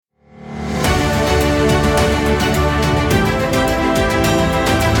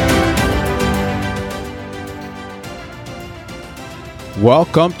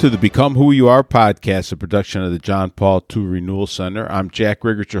Welcome to the Become Who You Are podcast, a production of the John Paul II Renewal Center. I'm Jack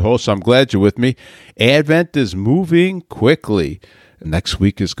Riggert, your host. I'm glad you're with me. Advent is moving quickly. Next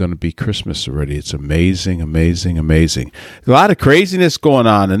week is going to be Christmas already. It's amazing, amazing, amazing. A lot of craziness going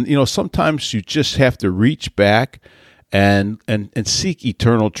on. And, sometimes you just have to reach back and seek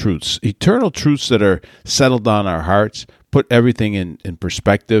eternal truths that are settled on our hearts, put everything in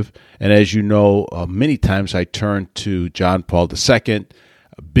perspective. And as you know, many times I turn to John Paul II,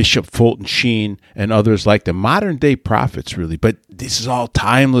 Bishop Fulton, Sheen, and others like the modern day prophets, really. But this is all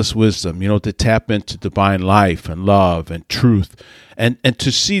timeless wisdom, to tap into divine life and love and truth and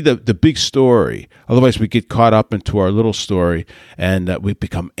to see the big story. Otherwise, we get caught up into our little story and we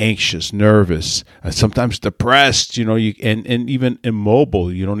become anxious, nervous, sometimes depressed, and even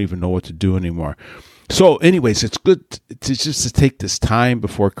immobile. You don't even know what to do anymore. So anyways, it's good to take this time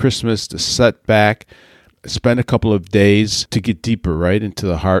before Christmas to set back, spend a couple of days to get deeper, right, into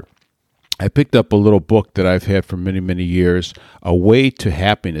the heart. I picked up a little book that I've had for many, many years, A Way to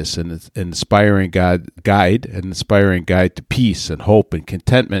Happiness, an inspiring guide to peace and hope and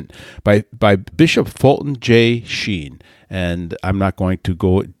contentment by Bishop Fulton J. Sheen. And I'm not going to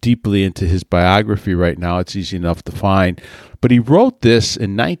go deeply into his biography right now. It's easy enough to find. But he wrote this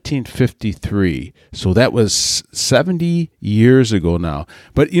in 1953. So that was 70 years ago now.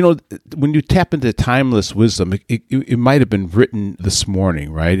 But, when you tap into timeless wisdom, it might have been written this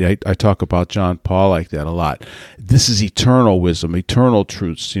morning, right? I talk about John Paul like that a lot. This is eternal wisdom, eternal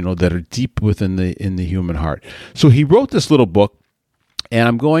truths, that are deep within the human heart. So he wrote this little book, and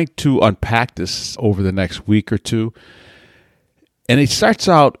I'm going to unpack this over the next week or two. And it starts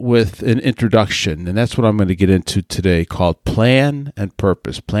out with an introduction, and that's what I'm going to get into today, called Plan and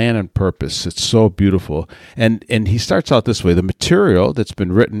Purpose. Plan and Purpose. It's so beautiful. And he starts out this way. The material that's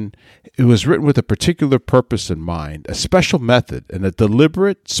been written, it was written with a particular purpose in mind, a special method, and a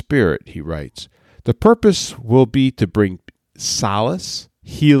deliberate spirit, he writes. The purpose will be to bring solace,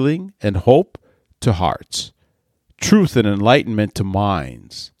 healing, and hope to hearts, truth and enlightenment to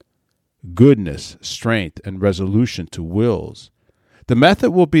minds, goodness, strength, and resolution to wills. The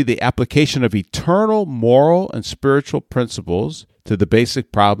method will be the application of eternal moral and spiritual principles to the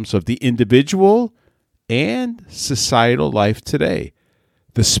basic problems of the individual and societal life today.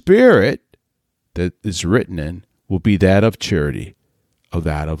 The spirit that is written in will be that of charity, of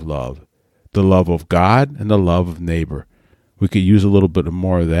that of love, the love of God and the love of neighbor. We could use a little bit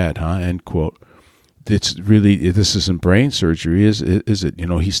more of that, End quote. This isn't brain surgery, is it?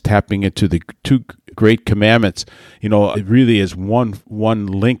 He's tapping into the two great commandments. It really is one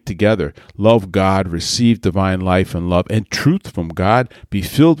linked together. Love God, receive divine life and love and truth from God, be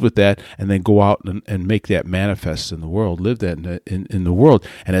filled with that, and then go out and make that manifest in the world, live that in the world.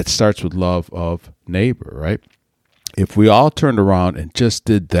 And it starts with love of neighbor, right? If we all turned around and just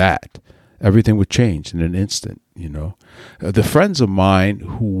did that, everything would change in an instant, The friends of mine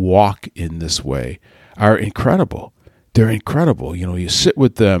who walk in this way are incredible. They're incredible. You sit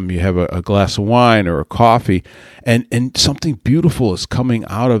with them, you have a glass of wine or a coffee, and something beautiful is coming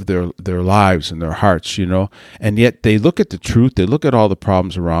out of their lives and their hearts, And yet they look at the truth, they look at all the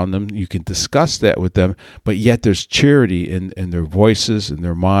problems around them. You can discuss that with them, but yet there's charity in their voices and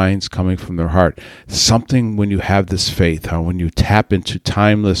their minds coming from their heart. Something when you have this faith, when you tap into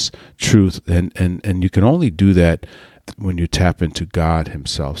timeless truth, and you can only do that when you tap into God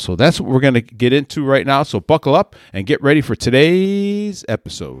himself. So that's what we're going to get into right now. So buckle up and get ready for today's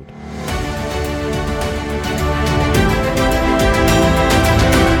episode.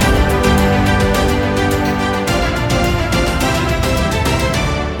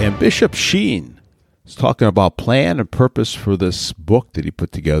 And Bishop Sheen is talking about plan and purpose for this book that he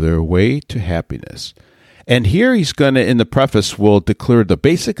put together, A Way to Happiness. And here he's going to, in the preface, will declare the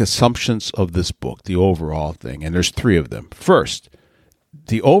basic assumptions of this book, the overall thing. And there's three of them. First,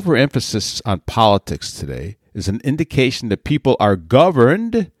 the overemphasis on politics today is an indication that people are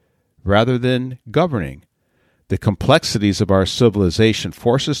governed rather than governing. The complexities of our civilization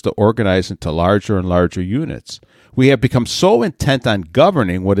force us to organize into larger and larger units. We have become so intent on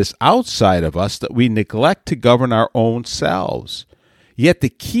governing what is outside of us that we neglect to govern our own selves. Yet the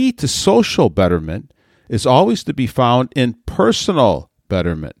key to social betterment is always to be found in personal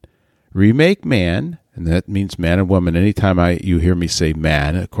betterment. Remake man, and that means man and woman. Anytime you hear me say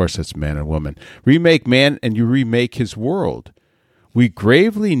man, of course that's man and woman. Remake man and you remake his world. We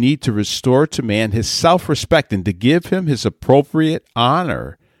gravely need to restore to man his self-respect and to give him his appropriate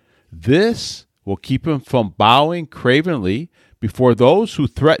honor. This will keep him from bowing cravenly before those who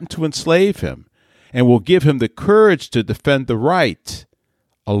threaten to enslave him, and will give him the courage to defend the right,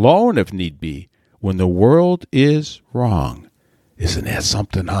 alone if need be, when the world is wrong. Isn't that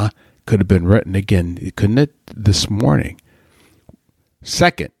something, huh? Could have been written again, couldn't it, this morning?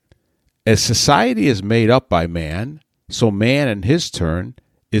 Second, as society is made up by man, so man in his turn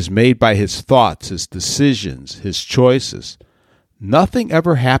is made by his thoughts, his decisions, his choices. Nothing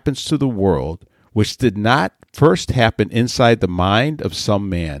ever happens to the world which did not first happen inside the mind of some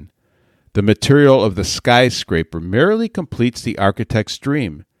man. The material of the skyscraper merely completes the architect's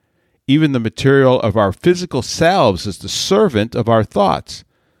dream. Even the material of our physical selves is the servant of our thoughts.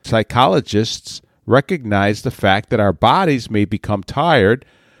 Psychologists recognize the fact that our bodies may become tired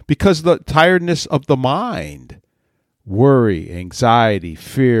because of the tiredness of the mind. Worry, anxiety,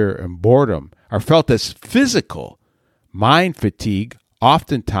 fear, and boredom are felt as physical. Mind fatigue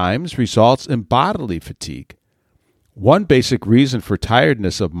oftentimes results in bodily fatigue. One basic reason for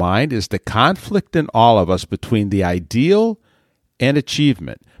tiredness of mind is the conflict in all of us between the ideal and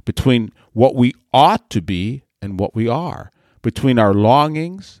achievement, between what we ought to be and what we are, between our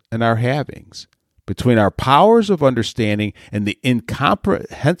longings and our havings, between our powers of understanding and the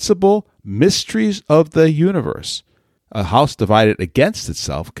incomprehensible mysteries of the universe. A house divided against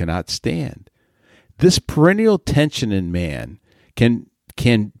itself cannot stand. This perennial tension in man can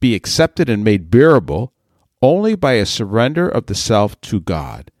be accepted and made bearable only by a surrender of the self to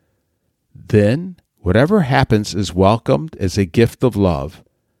God. Then, whatever happens is welcomed as a gift of love.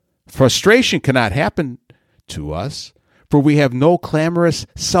 Frustration cannot happen to us, for we have no clamorous,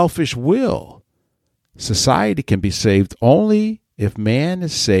 selfish will. Society can be saved only if man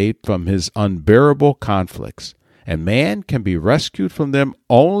is saved from his unbearable conflicts, and man can be rescued from them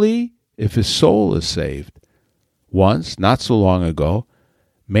only if his soul is saved. Once, not so long ago,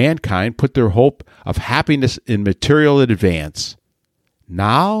 mankind put their hope of happiness in material advance.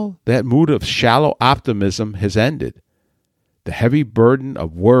 Now that mood of shallow optimism has ended. The heavy burden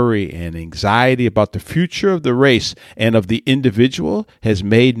of worry and anxiety about the future of the race and of the individual has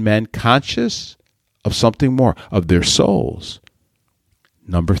made men conscious of something more, of their souls.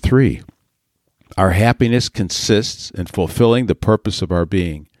 Number 3, our happiness consists in fulfilling the purpose of our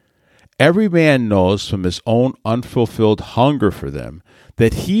being. Every man knows from his own unfulfilled hunger for them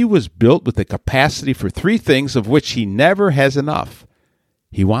that he was built with the capacity for 3 things of which he never has enough.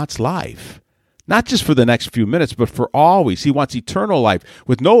 He wants life, not just for the next few minutes, but for always. He wants eternal life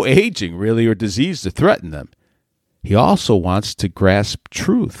with no aging, really, or disease to threaten them. He also wants to grasp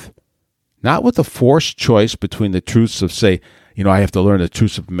truth, not with a forced choice between the truths of, say, I have to learn the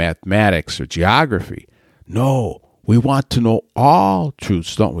truths of mathematics or geography. No, we want to know all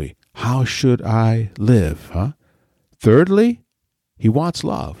truths, don't we? How should I live, huh? Thirdly, he wants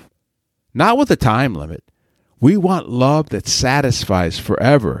love, not with a time limit. We want love that satisfies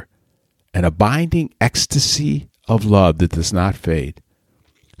forever, an abiding ecstasy of love that does not fade.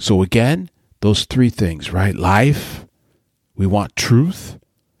 So again, those 3 things, right? Life, we want truth,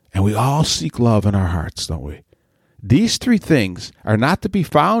 and we all seek love in our hearts, don't we? These 3 things are not to be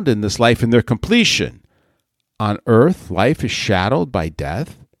found in this life in their completion. On earth, life is shadowed by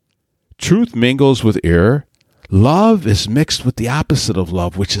death. Truth mingles with error. Love is mixed with the opposite of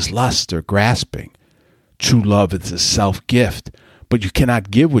love, which is lust or grasping. True love is a self-gift, but you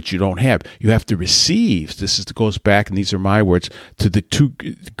cannot give what you don't have. You have to receive. Goes back, and these are my words, to the 2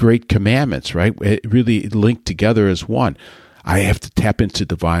 great commandments, right? It really linked together as one. I have to tap into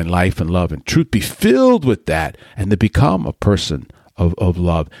divine life and love and truth, be filled with that, and to become a person of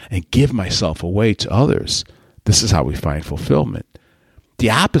love and give myself away to others. This is how we find fulfillment.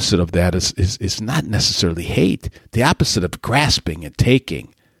 The opposite of that is not necessarily hate. The opposite of grasping and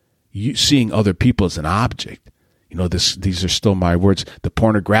taking, seeing other people as an object. These are still my words, the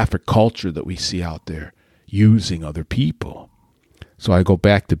pornographic culture that we see out there, using other people. So I go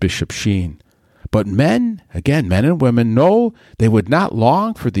back to Bishop Sheen. But men and women know they would not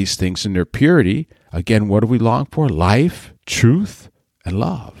long for these things in their purity. Again, what do we long for? Life, truth, and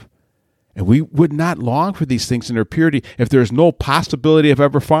love. And we would not long for these things in their purity if there is no possibility of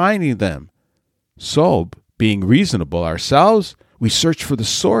ever finding them. So, being reasonable ourselves, we search for the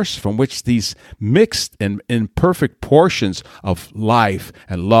source from which these mixed and imperfect portions of life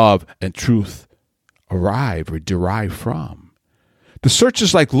and love and truth arrive or derive from. The search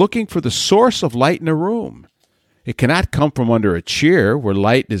is like looking for the source of light in a room. It cannot come from under a chair where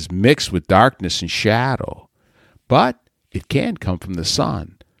light is mixed with darkness and shadow. But it can come from the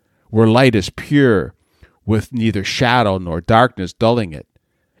sun, where light is pure, with neither shadow nor darkness dulling it.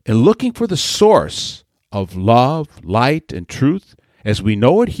 In looking for the source of love, light, and truth, as we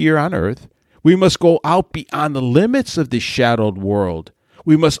know it here on earth, we must go out beyond the limits of this shadowed world.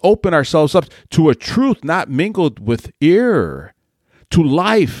 We must open ourselves up to a truth not mingled with error, to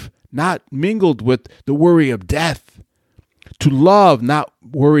life not mingled with the worry of death, to love, not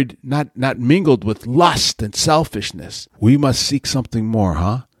worried, not mingled with lust and selfishness. We must seek something more,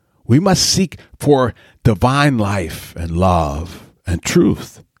 huh? We must seek for divine life and love and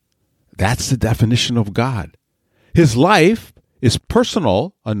truth. That's the definition of God. His life is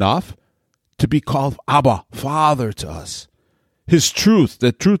personal enough to be called Abba, Father to us. His truth,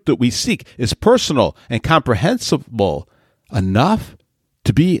 the truth that we seek, is personal and comprehensible enough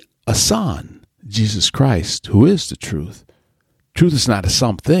to be a son, Jesus Christ, who is the truth. Truth is not a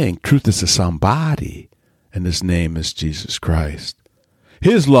something. Truth is a somebody, and his name is Jesus Christ.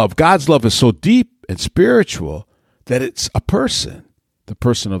 His love, God's love, is so deep and spiritual that it's a person, the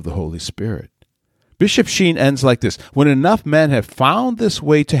person of the Holy Spirit. Bishop Sheen ends like this: when enough men have found this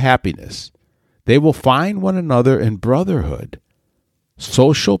way to happiness, they will find one another in brotherhood.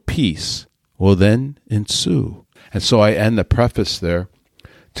 Social peace will then ensue. And so I end the preface there.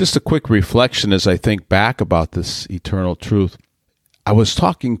 Just a quick reflection as I think back about this eternal truth. I was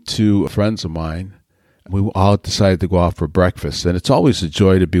talking to friends of mine. We all decided to go out for breakfast, and it's always a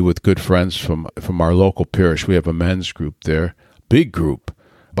joy to be with good friends from our local parish. We have a men's group there, big group,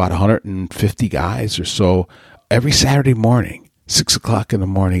 about 150 guys or so, every Saturday morning, 6 o'clock in the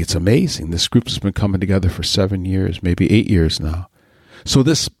morning. It's amazing. This group has been coming together for 7 years, maybe 8 years now. So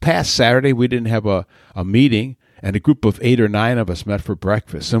this past Saturday, we didn't have a meeting, and a group of 8 or 9 of us met for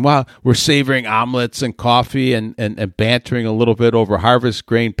breakfast. And while we're savoring omelets and coffee and bantering a little bit over harvest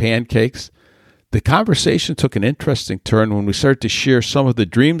grain pancakes, the conversation took an interesting turn when we started to share some of the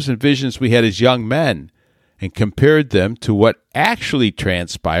dreams and visions we had as young men and compared them to what actually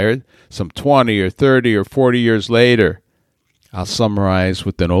transpired some 20 or 30 or 40 years later. I'll summarize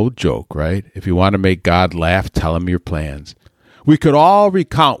with an old joke, right? If you want to make God laugh, tell him your plans. We could all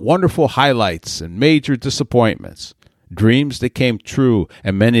recount wonderful highlights and major disappointments, dreams that came true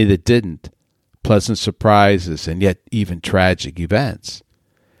and many that didn't, pleasant surprises and yet even tragic events.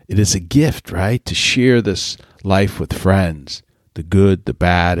 It is a gift, right, to share this life with friends, the good, the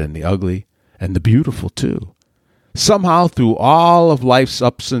bad, and the ugly, and the beautiful too. Somehow, through all of life's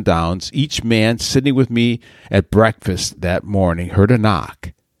ups and downs, each man sitting with me at breakfast that morning heard a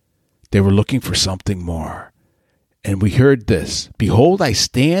knock. They were looking for something more. And we heard this: "Behold, I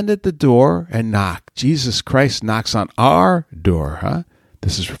stand at the door and knock." Jesus Christ knocks on our door, huh?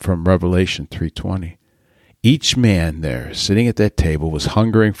 This is from Revelation 3:20. Each man there sitting at that table was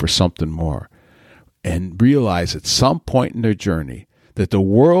hungering for something more and realized at some point in their journey that the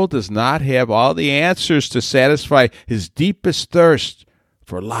world does not have all the answers to satisfy his deepest thirst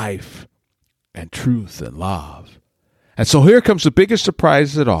for life and truth and love. And so here comes the biggest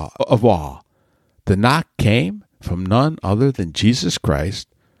surprise of all. The knock came from none other than Jesus Christ,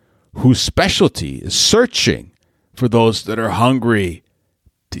 whose specialty is searching for those that are hungry,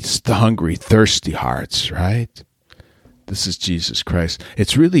 the hungry, thirsty hearts, right? This is Jesus Christ.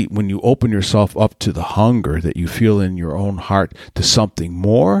 It's really when you open yourself up to the hunger that you feel in your own heart to something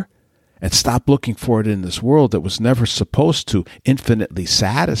more and stop looking for it in this world that was never supposed to infinitely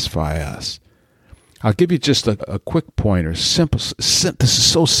satisfy us. I'll give you just a quick pointer. Simple. This is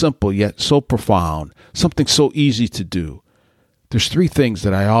so simple yet so profound. Something so easy to do. There's 3 things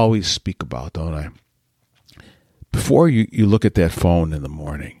that I always speak about, don't I? Before you look at that phone in the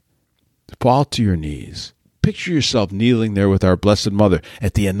morning, fall to your knees. Picture yourself kneeling there with our Blessed Mother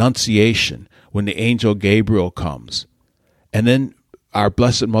at the Annunciation when the angel Gabriel comes. And then our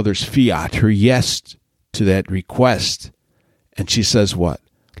Blessed Mother's fiat, her yes to that request. And she says what?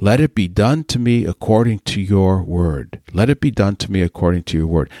 Let it be done to me according to your word. Let it be done to me according to your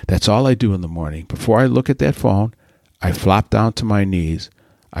word. That's all I do in the morning. Before I look at that phone, I flop down to my knees.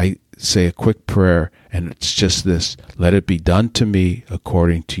 I say a quick prayer, and it's just this: let it be done to me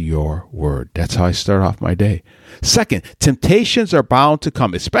according to your word. That's how I start off my day. Second, temptations are bound to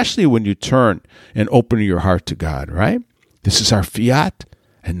come, especially when you turn and open your heart to God, right? This is our fiat,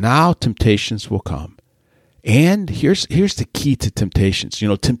 and now temptations will come. And here's the key to temptations.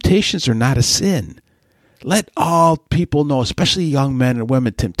 Temptations are not a sin. Let all people know, especially young men and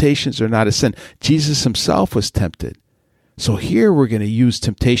women, temptations are not a sin. Jesus himself was tempted. So here we're going to use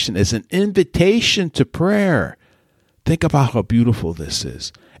temptation as an invitation to prayer. Think about how beautiful this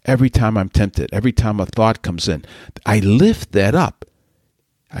is. Every time I'm tempted, every time a thought comes in, I lift that up.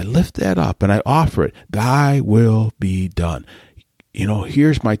 And I offer it. Thy will be done.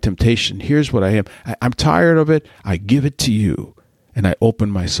 Here's my temptation. Here's what I am. I'm tired of it. I give it to you. And I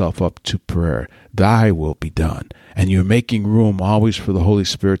open myself up to prayer. Thy will be done. And you're making room always for the Holy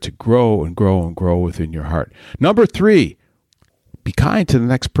Spirit to grow and grow and grow within your heart. Number 3, be kind to the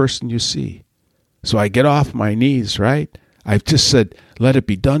next person you see. So I get off my knees, right? I've just said, let it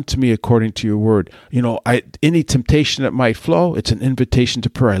be done to me according to your word. Any temptation that might flow, it's an invitation to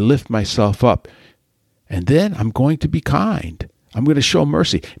prayer. I lift myself up. And then I'm going to be kind. I'm going to show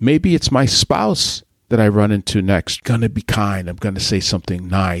mercy. Maybe it's my spouse that I run into next. Going to be kind. I'm going to say something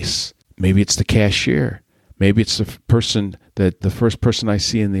nice. Maybe it's the cashier. Maybe it's the first person I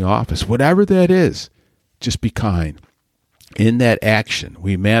see in the office. Whatever that is, just be kind. In that action,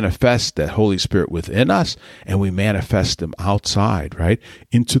 we manifest that Holy Spirit within us, and we manifest Him outside, right?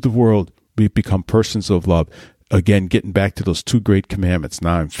 Into the world. We become persons of love. Again, getting back to those 2 great commandments.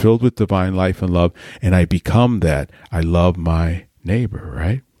 Now I'm filled with divine life and love, and I become that. I love my neighbor,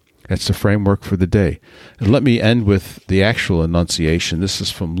 right? That's the framework for the day. And let me end with the actual enunciation. This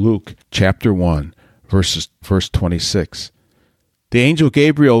is from Luke chapter 1, verse 26. The angel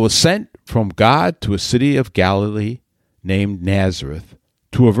Gabriel was sent from God to a city of Galilee named Nazareth,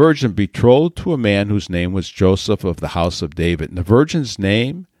 to a virgin betrothed to a man whose name was Joseph of the house of David. And the virgin's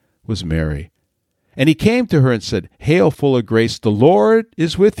name was Mary. And he came to her and said, Hail, full of grace, the Lord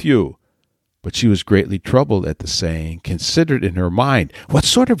is with you. But she was greatly troubled at the saying, considered in her mind what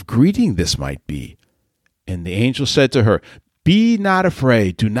sort of greeting this might be. And the angel said to her, Be not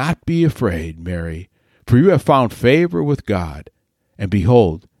afraid, do not be afraid, Mary, for you have found favor with God. And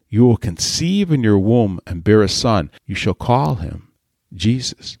behold, you will conceive in your womb and bear a son. You shall call him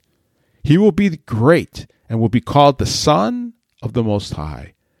Jesus. He will be great and will be called the Son of the Most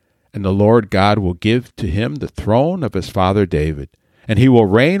High. And the Lord God will give to him the throne of his father David. And he will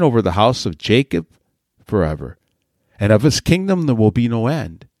reign over the house of Jacob forever. And of his kingdom there will be no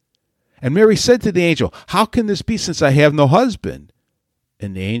end. And Mary said to the angel, How can this be, since I have no husband?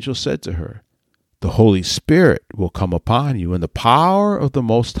 And the angel said to her, The Holy Spirit will come upon you, and the power of the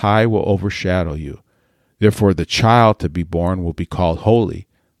Most High will overshadow you. Therefore the child to be born will be called Holy,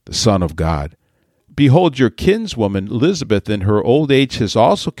 the Son of God. Behold, your kinswoman Elizabeth in her old age has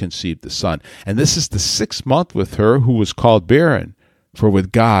also conceived a son, and this is the 6th month with her who was called barren, for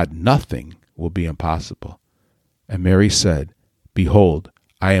with God nothing will be impossible. And Mary said, Behold,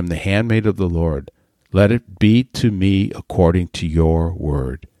 I am the handmaid of the Lord. Let it be to me according to your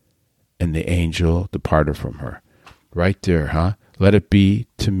word. And the angel departed from her. Right there, huh? Let it be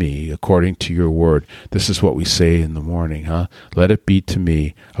to me according to your word. This is what we say in the morning, huh? Let it be to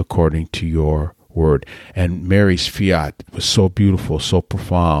me according to your word. And Mary's fiat was so beautiful, so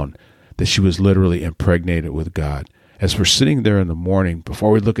profound, that she was literally impregnated with God. As we're sitting there in the morning, before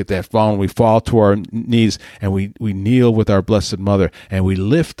we look at that phone, we fall to our knees and we kneel with our Blessed Mother and we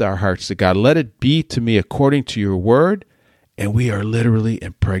lift our hearts to God. Let it be to me according to your word. And we are literally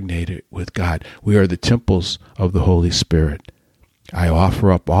impregnated with God. We are the temples of the Holy Spirit. I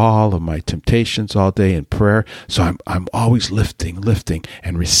offer up all of my temptations all day in prayer. So I'm always lifting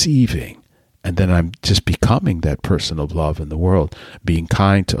and receiving. And then I'm just becoming that person of love in the world, being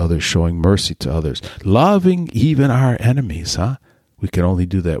kind to others, showing mercy to others, loving even our enemies, huh? We can only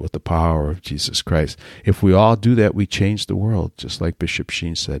do that with the power of Jesus Christ. If we all do that, we change the world, just like Bishop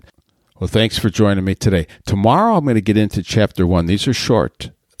Sheen said. Well, thanks for joining me today. Tomorrow I'm going to get into chapter 1. These are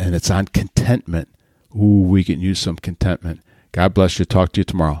short, and it's on contentment. Ooh, we can use some contentment. God bless you. Talk to you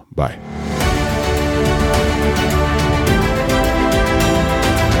tomorrow. Bye.